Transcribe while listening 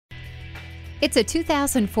It's a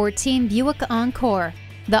 2014 Buick Encore.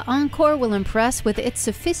 The Encore will impress with its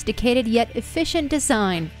sophisticated yet efficient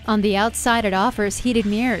design. On the outside, it offers heated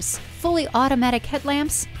mirrors, fully automatic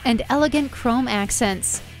headlamps, and elegant chrome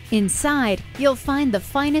accents. Inside, you'll find the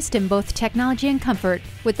finest in both technology and comfort,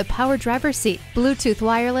 with the power driver's seat, Bluetooth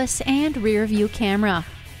wireless, and rear view camera.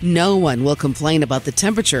 No one will complain about the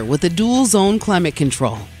temperature with the dual zone climate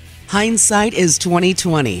control. Hindsight is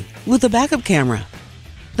 20/20 with a backup camera.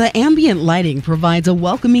 The ambient lighting provides a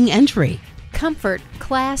welcoming entry. Comfort,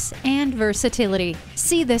 class, and versatility.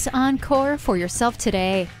 See this Encore for yourself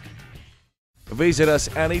today. Visit us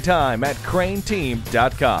anytime at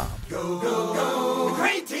crainteam.com. Go, go.